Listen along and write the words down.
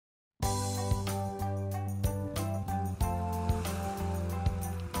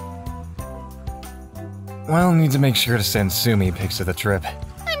We'll need to make sure to send Sumi pics of the trip.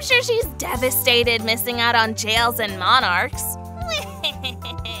 I'm sure she's devastated missing out on jails and monarchs.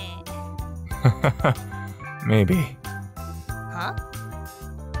 Maybe. Huh?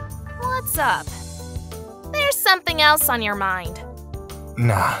 What's up? There's something else on your mind.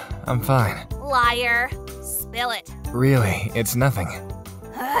 Nah, I'm fine. Liar. Spill it. Really, it's nothing.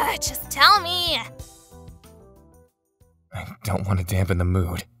 Just tell me. I don't want to dampen the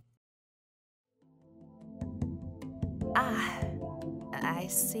mood. I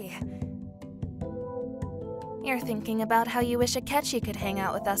see. You're thinking about how you wish Akechi could hang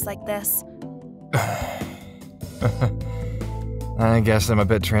out with us like this. I guess I'm a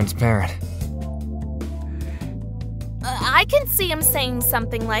bit transparent. I can see him saying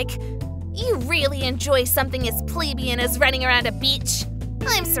something like, "You really enjoy something as plebeian as running around a beach?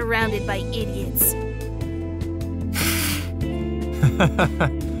 I'm surrounded by idiots."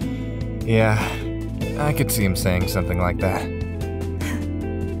 Yeah, I could see him saying something like that.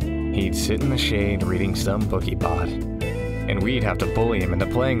 He'd sit in the shade reading some bookie pod, and we'd have to bully him into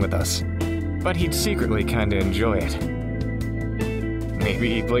playing with us. But he'd secretly kinda enjoy it.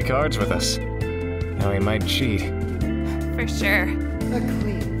 Maybe he'd play cards with us. Now he might cheat. For sure. A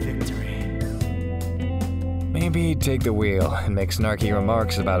clean victory. Maybe he'd take the wheel and make snarky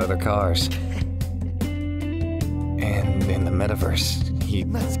remarks about other cars. And in the metaverse,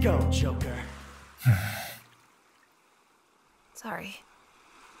 he'd... Let's go, Joker. Sorry.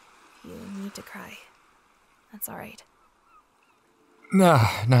 You need to cry. That's alright. Nah,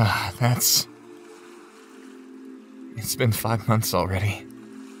 that's... It's been 5 months already.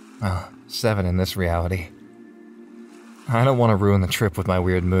 Well, 7 in this reality. I don't want to ruin the trip with my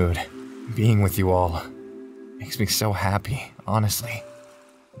weird mood. Being with you all makes me so happy, honestly.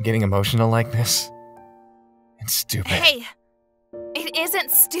 Getting emotional like this, it's stupid. Hey! It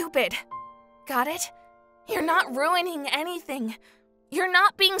isn't stupid. Got it? You're not ruining anything. You're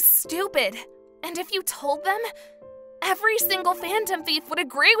not being stupid. And if you told them, every single Phantom Thief would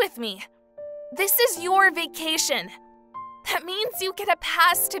agree with me. This is your vacation. That means you get a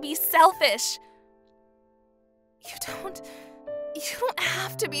pass to be selfish. You don't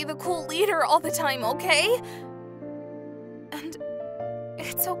have to be the cool leader all the time, okay? And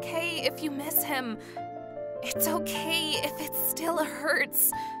it's okay if you miss him. It's okay if it still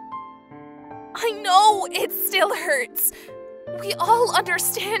hurts. I know it still hurts. We all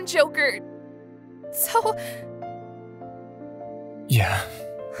understand, Joker. So... Yeah.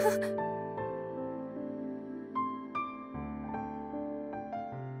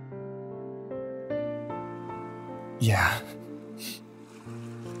 Yeah.